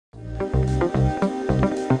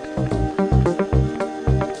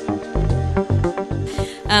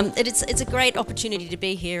It's a great opportunity to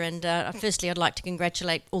be here, and firstly I'd like to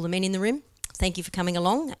congratulate all the men in the room. Thank you for coming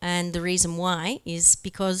along, and the reason why is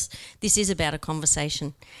because this is about a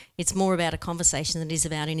conversation. It's more about a conversation than it is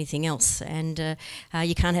about anything else, and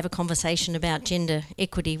you can't have a conversation about gender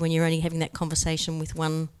equity when you're only having that conversation with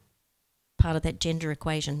one part of that gender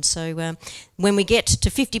equation. So when we get to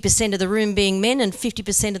 50% of the room being men and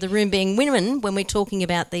 50% of the room being women, when we're talking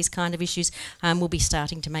about these kind of issues, we'll be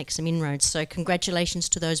starting to make some inroads. So congratulations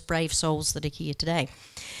to those brave souls that are here today.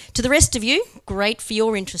 To the rest of you, great for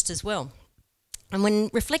your interest as well. And when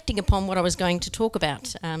reflecting upon what I was going to talk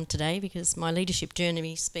about today, because my leadership journey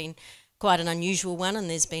has been quite an unusual one, and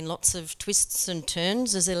there's been lots of twists and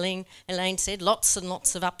turns, as Elaine said, lots and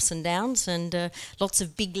lots of ups and downs, and lots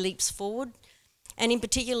of big leaps forward, and in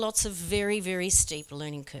particular lots of very, very steep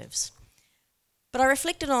learning curves. But I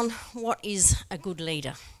reflected on what is a good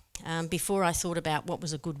leader. Before I thought about what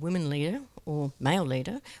was a good women leader or male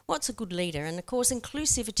leader, what's a good leader? And of course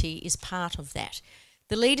inclusivity is part of that.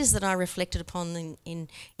 The leaders that I reflected upon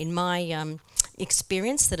in my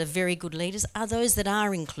experience that are very good leaders are those that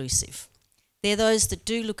are inclusive. They're those that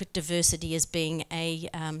do look at diversity as being a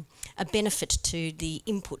benefit to the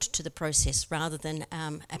input to the process rather than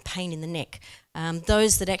a pain in the neck.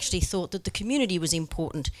 Those that actually thought that the community was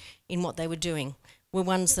important in what they were doing were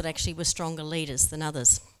ones that actually were stronger leaders than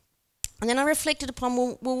others. And then I reflected upon,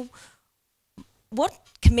 well, what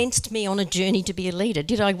commenced me on a journey to be a leader?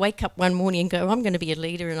 Did I wake up one morning and go, I'm going to be a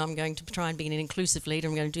leader and I'm going to try and be an inclusive leader,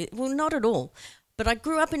 I'm going to do it? Well, not at all. But I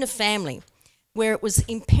grew up in a family where it was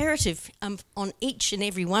imperative on each and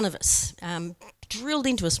every one of us, drilled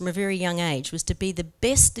into us from a very young age, was to be the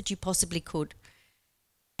best that you possibly could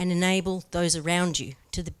and enable those around you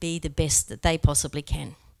to be the best that they possibly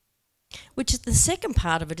can. Which is the second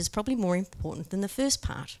part of it is probably more important than the first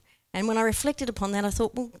part. And when I reflected upon that, I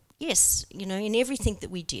thought, well, yes, you know, in everything that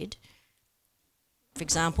we did, for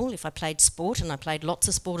example, if I played sport, and I played lots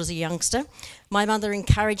of sport as a youngster, my mother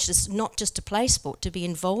encouraged us not just to play sport, to be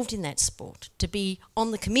involved in that sport, to be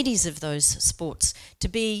on the committees of those sports, to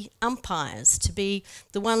be umpires, to be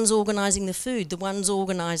the ones organising the food, the ones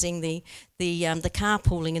organising the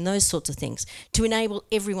carpooling and those sorts of things, to enable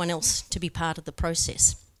everyone else to be part of the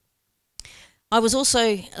process. I was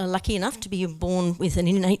also lucky enough to be born with an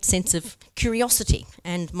innate sense of curiosity,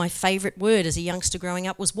 and my favourite word as a youngster growing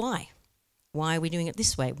up was why. Why are we doing it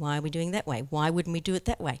this way? Why are we doing that way? Why wouldn't we do it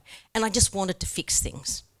that way? And I just wanted to fix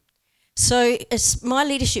things. So as my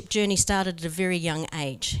leadership journey started at a very young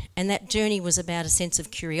age, and that journey was about a sense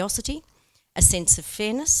of curiosity, a sense of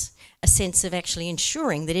fairness, a sense of actually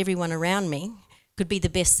ensuring that everyone around me could be the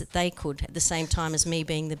best that they could at the same time as me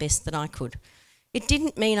being the best that I could. It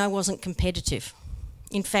didn't mean I wasn't competitive.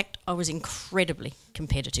 In fact, I was incredibly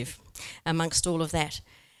competitive amongst all of that.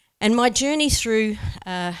 And my journey through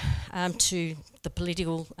to the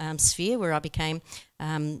political sphere, where I became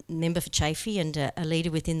member for Chafee and a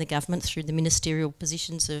leader within the government through the ministerial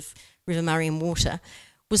positions of River Murray and Water,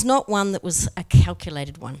 was not one that was a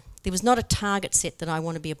calculated one. There was not a target set that I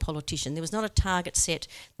want to be a politician. There was not a target set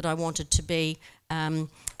that I wanted to be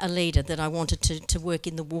a leader, that I wanted to work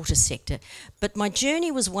in the water sector. But my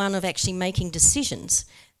journey was one of actually making decisions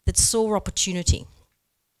that saw opportunity.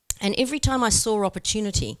 And every time I saw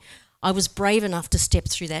opportunity, I was brave enough to step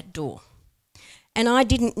through that door. And I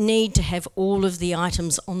didn't need to have all of the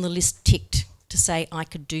items on the list ticked to say I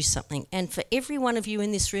could do something. And for every one of you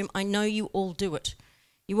in this room, I know you all do it.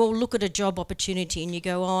 You all look at a job opportunity and you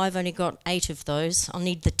go, oh, I've only got 8 of those. I'll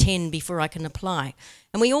need the 10 before I can apply.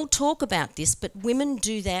 And we all talk about this, but women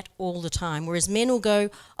do that all the time, whereas men will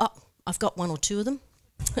go, oh, I've got 1 or 2 of them.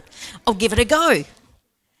 I'll give it a go.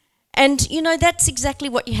 And, you know, that's exactly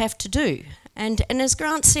what you have to do. And as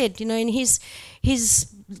Grant said, you know, in his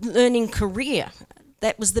learning career,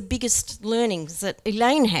 that was the biggest learnings that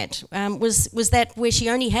Elaine had, was that where she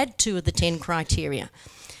only had 2 of the 10 criteria.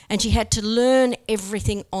 And she had to learn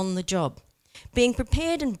everything on the job. Being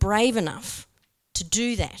prepared and brave enough to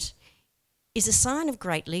do that is a sign of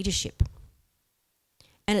great leadership.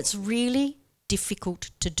 And it's really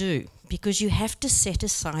difficult to do because you have to set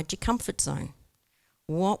aside your comfort zone.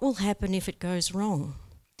 What will happen if it goes wrong?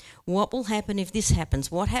 What will happen if this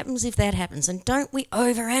happens? What happens if that happens? And don't we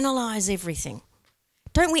overanalyze everything?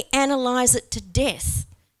 Don't we analyse it to death?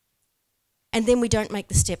 And then we don't make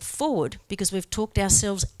the step forward because we've talked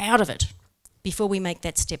ourselves out of it before we make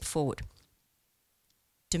that step forward.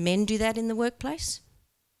 Do men do that in the workplace?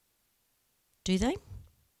 Do they?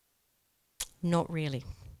 Not really.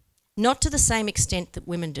 Not to the same extent that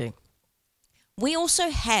women do. We also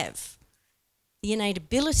have the innate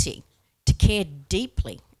ability to care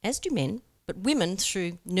deeply, as do men, but women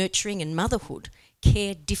through nurturing and motherhood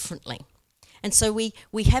care differently. And so we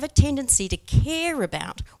have a tendency to care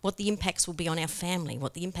about what the impacts will be on our family,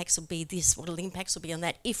 what the impacts will be this, what the impacts will be on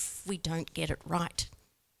that, if we don't get it right.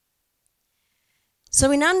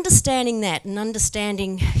 So in understanding that and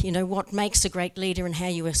understanding, you know, what makes a great leader and how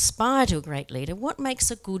you aspire to a great leader, what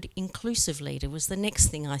makes a good inclusive leader was the next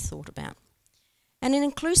thing I thought about. And an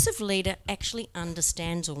inclusive leader actually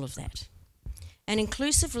understands all of that. An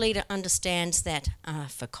inclusive leader understands that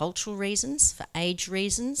for cultural reasons, for age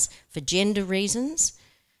reasons, for gender reasons,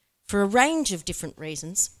 for a range of different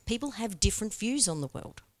reasons, people have different views on the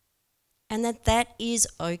world, and that is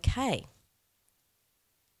okay.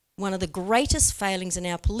 One of the greatest failings in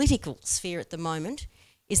our political sphere at the moment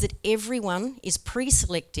is that everyone is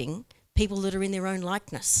pre-selecting people that are in their own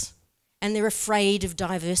likeness, and they're afraid of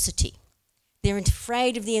diversity. They're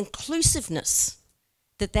afraid of the inclusiveness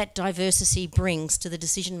that diversity brings to the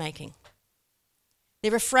decision making.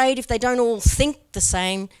 They're afraid if they don't all think the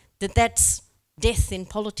same, that's death in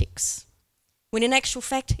politics. When in actual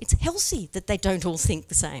fact, it's healthy that they don't all think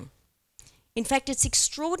the same. In fact, it's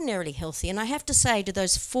extraordinarily healthy. And I have to say to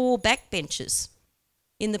those 4 backbenchers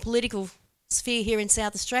in the political sphere here in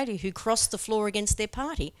South Australia who crossed the floor against their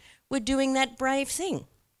party were doing that brave thing.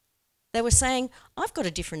 They were saying, I've got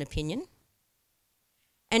a different opinion.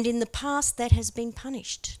 And in the past, that has been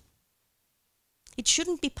punished. It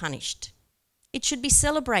shouldn't be punished. It should be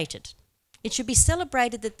celebrated. It should be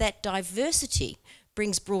celebrated that diversity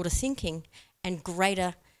brings broader thinking and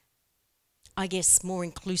greater, I guess, more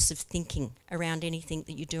inclusive thinking around anything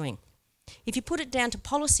that you're doing. If you put it down to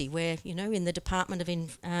policy, where, you know, in the Department of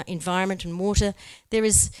Environment and Water, there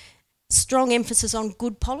is strong emphasis on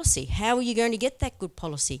good policy. How are you going to get that good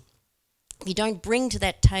policy? You don't bring to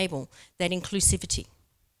that table that inclusivity.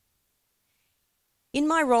 In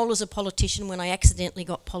my role as a politician, when I accidentally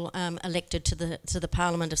got elected to the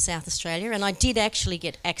Parliament of South Australia, and I did actually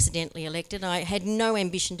get accidentally elected, I had no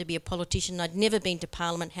ambition to be a politician. I'd never been to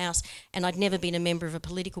Parliament House, and I'd never been a member of a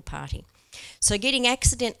political party. So getting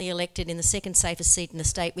accidentally elected in the second safest seat in the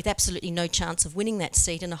state with absolutely no chance of winning that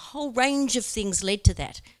seat, and a whole range of things led to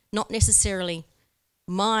that, not necessarily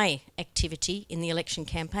my activity in the election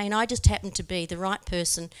campaign. I just happened to be the right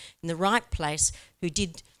person in the right place who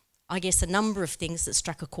did, I guess, a number of things that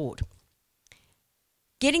struck a chord.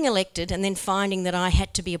 Getting elected and then finding that I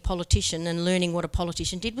had to be a politician and learning what a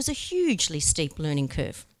politician did was a hugely steep learning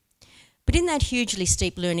curve. But in that hugely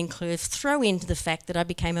steep learning curve, throw into the fact that I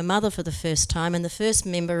became a mother for the first time and the first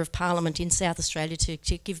member of Parliament in South Australia to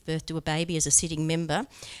give birth to a baby as a sitting member,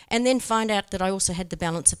 and then find out that I also had the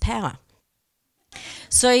balance of power.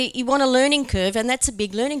 So you want a learning curve, and that's a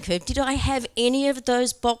big learning curve. Did I have any of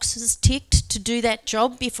those boxes ticked to do that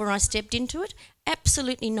job before I stepped into it?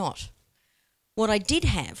 Absolutely not. What I did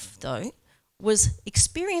have, though, was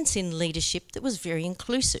experience in leadership that was very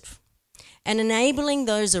inclusive and enabling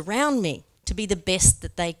those around me to be the best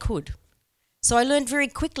that they could. So I learned very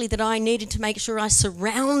quickly that I needed to make sure I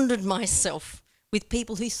surrounded myself with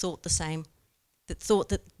people who thought the same, that thought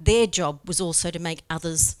that their job was also to make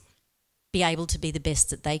others be able to be the best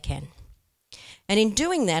that they can. And in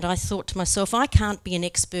doing that, I thought to myself, I can't be an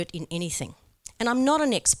expert in anything. And I'm not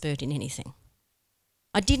an expert in anything.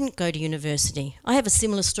 I didn't go to university. I have a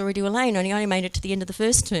similar story to Elaine, only I made it to the end of the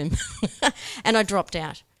first term and I dropped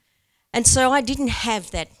out. And so I didn't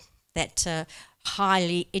have that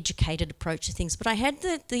highly educated approach to things, but I had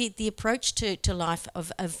the approach to life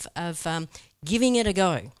of giving it a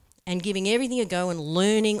go. And giving everything a go and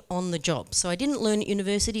learning on the job. So I didn't learn at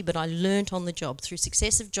university, but I learnt on the job. Through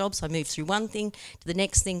successive jobs, I moved through one thing to the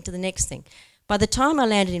next thing to the next thing. By the time I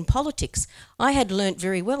landed in politics, I had learnt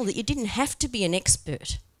very well that you didn't have to be an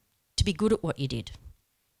expert to be good at what you did.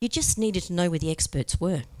 You just needed to know where the experts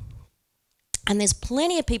were. And there's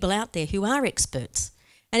plenty of people out there who are experts.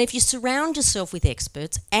 And if you surround yourself with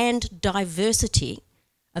experts and diversity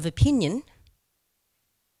of opinion,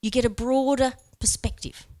 you get a broader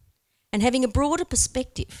perspective. And having a broader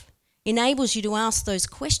perspective enables you to ask those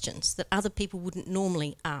questions that other people wouldn't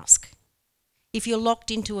normally ask. If you're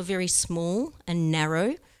locked into a very small and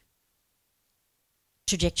narrow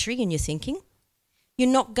trajectory in your thinking, you're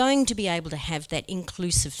not going to be able to have that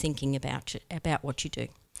inclusive thinking about what you do.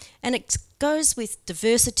 And it goes with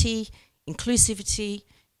diversity, inclusivity,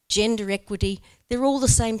 gender equity. They're all the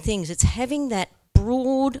same things. It's having that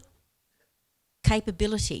broad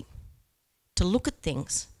capability to look at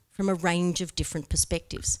things from a range of different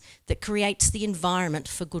perspectives that creates the environment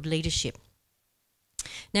for good leadership.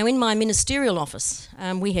 Now, in my ministerial office,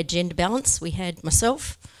 we had gender balance. We had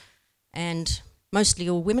myself and mostly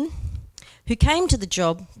all women who came to the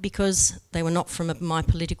job because they were not from my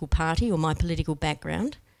political party or my political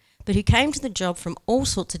background, but who came to the job from all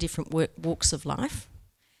sorts of different walks of life.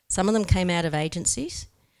 Some of them came out of agencies,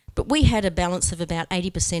 but we had a balance of about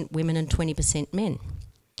 80% women and 20% men.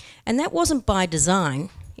 And that wasn't by design,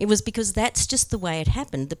 it was because that's just the way it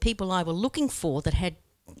happened. The people I were looking for that had,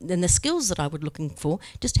 and the skills that I was looking for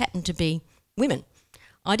just happened to be women.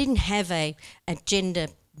 I didn't have a gender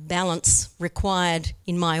balance required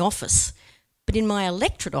in my office, but in my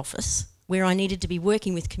electorate office, where I needed to be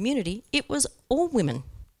working with community, it was all women.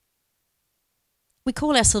 We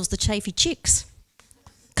call ourselves the Chafy Chicks.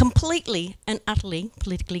 Completely and utterly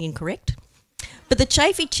politically incorrect. But the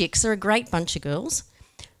Chafy Chicks are a great bunch of girls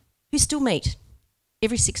who still meet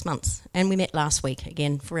every 6 months. And we met last week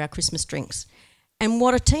again for our Christmas drinks. And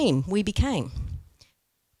what a team we became.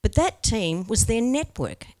 But that team was their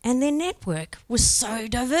network, and their network was so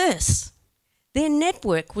diverse. Their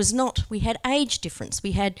network was not, we had age difference.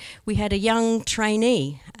 We had a young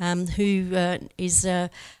trainee who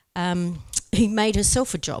made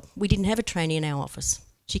herself a job. We didn't have a trainee in our office.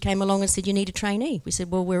 She came along and said, you need a trainee. We said,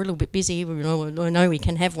 well, we're a little bit busy. I know we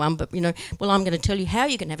can have one, but, well, I'm going to tell you how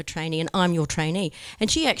you can have a trainee, and I'm your trainee. And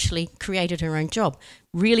she actually created her own job.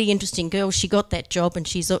 Really interesting girl. She got that job, and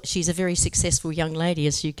she's a very successful young lady,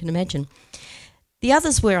 as you can imagine. The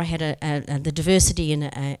others were I had the diversity in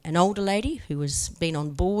an older lady who was been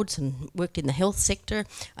on boards and worked in the health sector.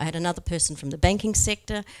 I had another person from the banking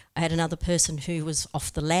sector. I had another person who was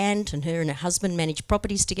off the land, and her husband managed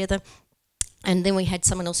properties together. And then we had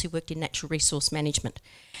someone else who worked in natural resource management.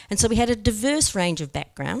 And so we had a diverse range of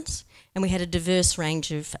backgrounds, and we had a diverse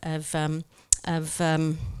range of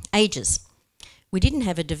ages. We didn't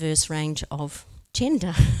have a diverse range of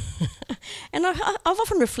gender. And I've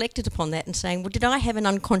often reflected upon that and saying, well, did I have an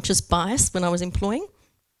unconscious bias when I was employing?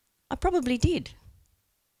 I probably did.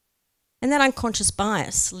 And that unconscious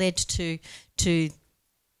bias led to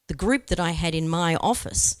the group that I had in my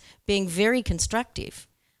office being very constructive.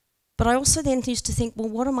 But I also then used to think, well,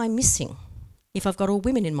 what am I missing if I've got all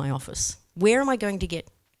women in my office? Where am I going to get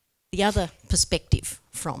the other perspective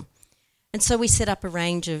from? And so we set up a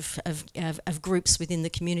range of groups within the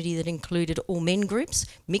community that included all men groups,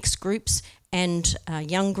 mixed groups, and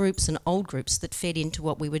young groups and old groups that fed into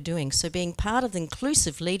what we were doing. So being part of the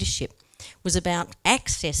inclusive leadership was about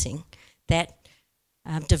accessing that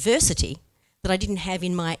diversity that I didn't have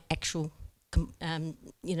in my actual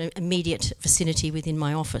immediate vicinity within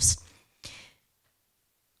my office.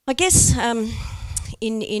 I guess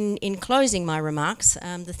in closing my remarks,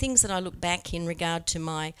 the things that I look back in regard to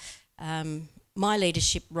my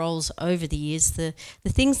leadership roles over the years, the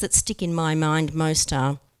things that stick in my mind most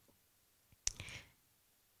are,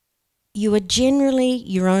 you are generally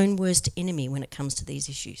your own worst enemy when it comes to these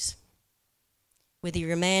issues, whether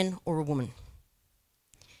you're a man or a woman.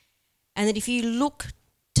 And that if you look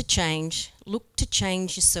to change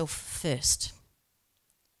yourself first.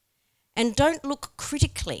 And don't look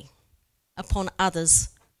critically upon others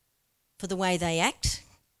for the way they act.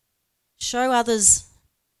 Show others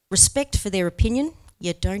respect for their opinion,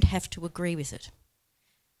 yet don't have to agree with it.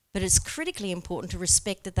 But it's critically important to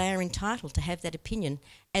respect that they are entitled to have that opinion,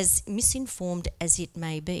 as misinformed as it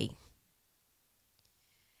may be.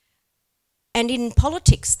 And in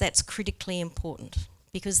politics, that's critically important,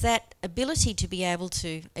 because that ability to be able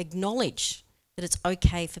to acknowledge that it's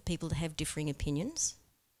okay for people to have differing opinions,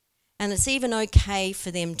 and it's even okay for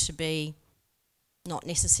them to be not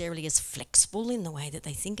necessarily as flexible in the way that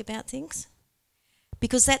they think about things,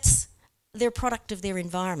 because they're a product of their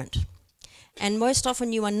environment. And most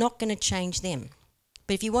often you are not going to change them.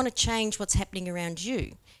 But if you want to change what's happening around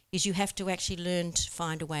you, is you have to actually learn to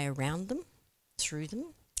find a way around them, through them,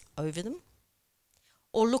 over them,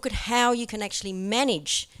 or look at how you can actually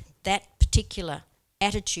manage that particular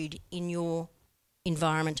attitude in your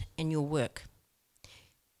environment and your work.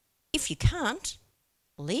 If you can't,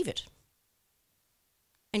 leave it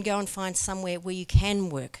and go and find somewhere where you can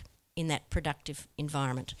work in that productive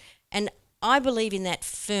environment. And I believe in that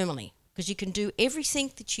firmly, because you can do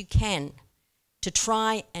everything that you can to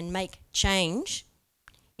try and make change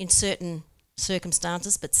in certain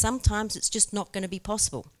circumstances, but sometimes it's just not going to be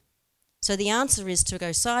possible. So the answer is to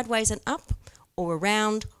go sideways and up, or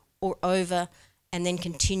around, or over, and then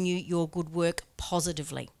continue your good work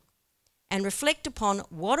positively. And reflect upon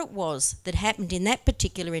what it was that happened in that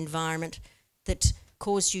particular environment that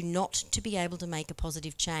caused you not to be able to make a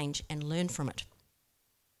positive change, and learn from it.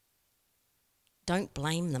 Don't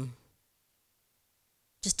blame them.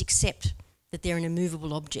 Just accept that they're an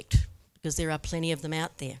immovable object, because there are plenty of them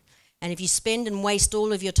out there. And if you spend and waste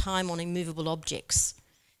all of your time on immovable objects,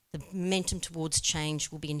 the momentum towards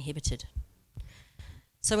change will be inhibited.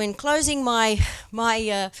 So in closing, my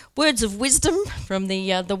words of wisdom from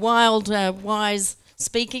the wild, wise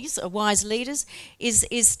speakers, wise leaders,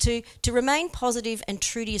 is to remain positive and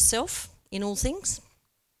true to yourself in all things,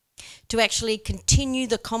 to actually continue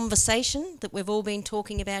the conversation that we've all been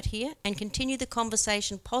talking about here, and continue the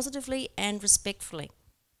conversation positively and respectfully.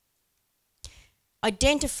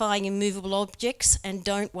 Identify immovable objects and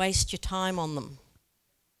don't waste your time on them.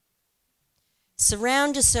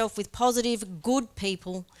 Surround yourself with positive, good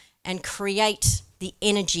people and create the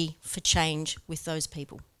energy for change with those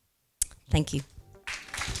people. Thank you.